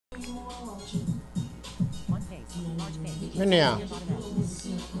Menia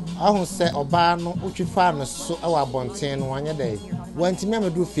ahun se oba no utwi fa no so e wa bonten no anye dai wantimi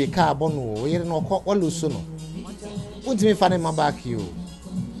amedu fe ka abo no yire no kɔ ɔlo so no untimi fa ne ma back you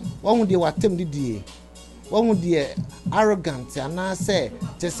wɔn de watem didie wɔn de arrogant ana se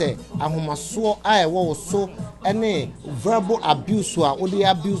te ahomaso a ɛwɔ wo so ene verbal abuse a wo de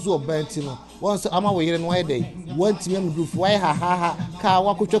abuse oba nti no wɔn so ama wo yire no ayɛ dai wantimi amedu fe why ha ka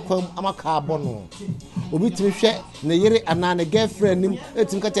wakotwa kwam ama ka abo no obi timi hwɛ ne yere ana ne girlfriend nim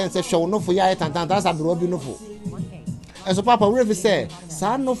etim ka kyɛn sɛ hwɛ wo nofo ya tantanta sa bro bi nofo eso papa we fi sɛ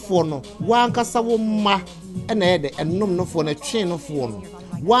saa nofo no wankasa wo ma ɛna yɛ de ɛnom nofo na twen nofo no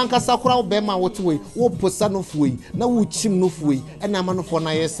wankasa kora wo bɛma wo te we wo posa nofo yi na wo chim nofo yi ɛna ama nofo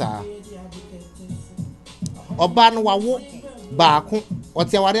na yɛ saa ɔba no wawo baako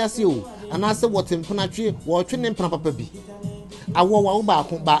ɔte aware ase o ana sɛ wɔte mpena twe wo twe ne mpena papa bi awo wawo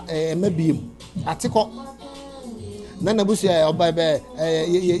baako ba mabiem atiko na nabusu ya oba be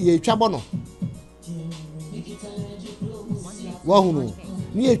ye twabo no wa hunu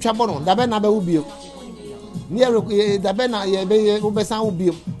ni ye twabo no dabe na be wo biem ni dabe na ye be wo be san wo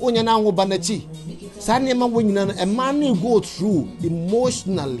biem onye na wo ba na chi sa ne ma wo nyina no e man na go through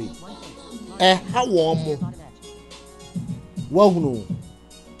emotionally ha wo mo wa hunu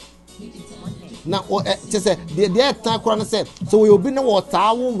na say the time kora say so we obi na water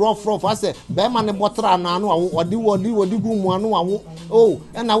rough I say be man ne botra na no odi gu mu anu awo oh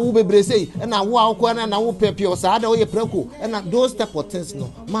and na wo bebre say and na wo akọ na wo pepe o sa da wo ye preko and na those type of things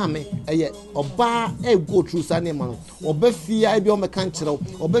no mama oba go through sa ne man oba fia bi o me kan kire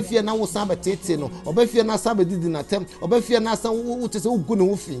oba fia na wo sa betete no oba fia na sa bedidi na tem oba fia na sa wo te say wo gu ne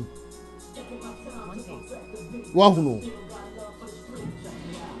wo fi wa hunu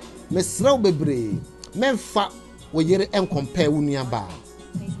mesraw bebre memfa wo yere en compare wo nua ba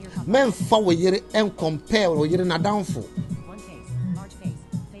memfa wo yere en compare wo yere na downfall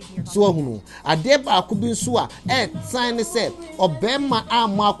so ahunu ade ba akobin so a time ne se obema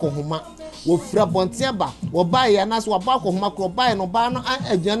ama akohoma wo fra bonte ba wo ba ya na so ba akohoma ko ba no ba no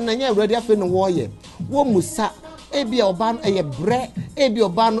agian na nya awurade afi no wo ye wo musa ebi oba no eye bre ebi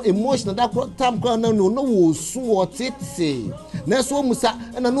oba no emotional that time ko na no wo su wo tete na so musa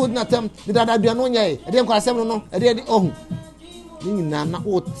na no na tam de dada dua no nya e de nkwa asem no e de ohu ni nyina na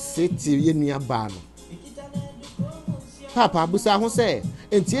o tete ye nua ba no papa busa ho se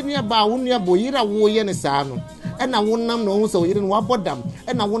enti nua ba wo nua boyira wo ye ne saa no e na wonam na wo so yire no wabodam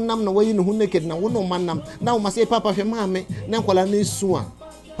e na wonam na wayi no hu naked na wono manam na wo ma se papa hwe maame na nkola na esu a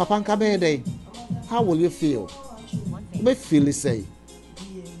papa nka be dey how will you feel be feel say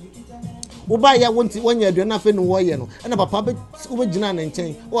oba ya wonti wonya aduane afa no wo ye no na papa be gina na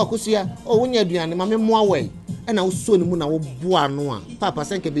nchen o akosua o wonya aduane ma me moa we na wo so ne mu na wo boa no a papa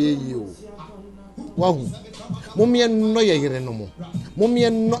senke be yi o wahu momye no ye yire no mo momye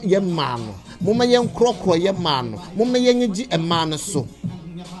no ye ma no momye nkrokro ye ma no momye nyigi e ma no so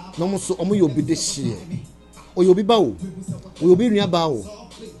no mo so omo ye obi de hie o ye obi ba o ye obi nua ba o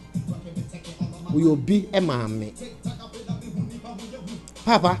ye obi e ma me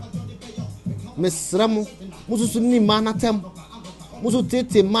papa mesramu mususu ni manatem musu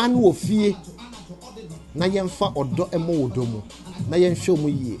tete man wo fie na yemfa odo emo wodomu na yenhwe mu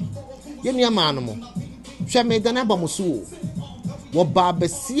yie ye nua man mo hwe me dana ba musu wo ba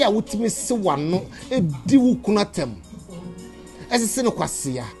besi a wutimi se wano edi wo kunatem esese ne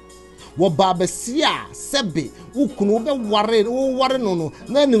kwasea wo ba besi a sebe wo kunu be ware no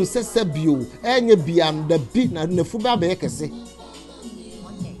na nim sese bio enye bia no da bi na nafu ba be kese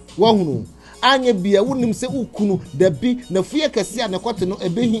wo hunu anya bia wonim se ukunu da bi na fie kase a ne kote no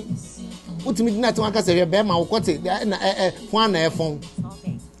ebehi utimi dina te wanka se be ma wo kote na fon na efon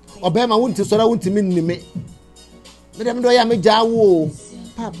obe ma wonti sora wontimi nnime me do ya me jawo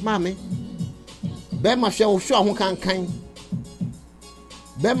pap mame be ma hwe wo hwe ho kankan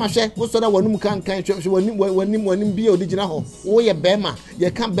be ma hwe wo sora wanum kankan hwe wanim bia odi gina ho wo ye be ma ye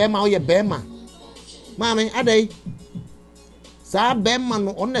kan be ma wo ye be ma mame adai saa bema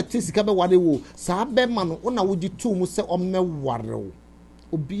no ona tisika be ware wo saa bema no ona wogi tu mu se omme ware wo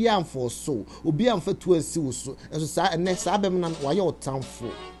obi amfo so obi amfa tu asi wo so eso saa ene saa bema na waye otamfo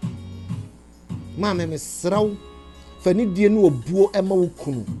ma me sraw fani die no obuo ema wo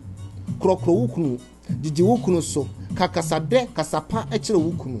kunu krokro wo kunu gigi wo kunu so kakasade kasapa a kire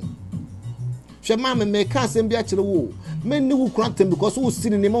wo kunu hwe ma me ka asem bi a kire wo menni wo kunu atem because wo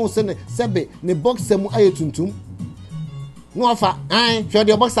sini ne ma wo se ne sebe ne boxer mu ayetuntum no afa an hwe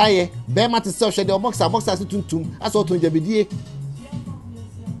de boxer aye be ma te se hwe de boxer se tuntum aso to njabedie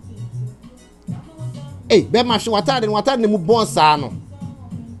be ma hwe watade ne mu bon saa no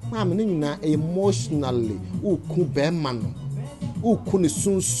maame ne nyina emotionally uku bema no uku ne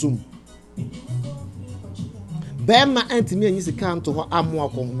sunsum bema antimi anyi sika nto ho amo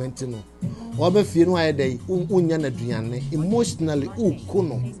akomenti no oba fie no aye dai unya na duane emotionally uku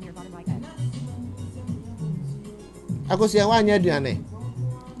no akosi ya wanya aduane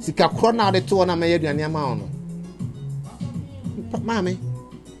sika kro na de to na me aduane ama ono maame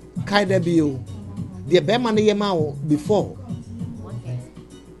kai da bio the bema no yema wo before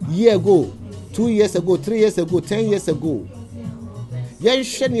year ago 2 years ago 3 years ago 10 years ago yen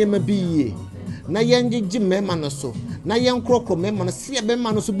hwe ne ma bi ye na yen gigi mema no so na yen krokro mema no se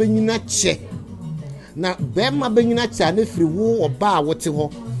bema no so benyina che na bema benyina che na firi wo oba a wote ho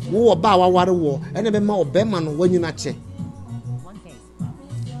wo oba a waware wo ene bema obema no wanyina che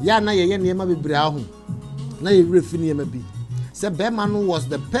ya na ye ne ma bebre ahu na ye refi ne ma bi se bema no was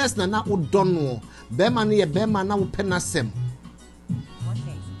the person na wo don no bema no ye bema na wo penasem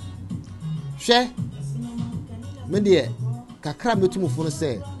hwe me de kakra metumfo no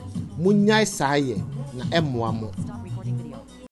se munyai saaye na emmoa mo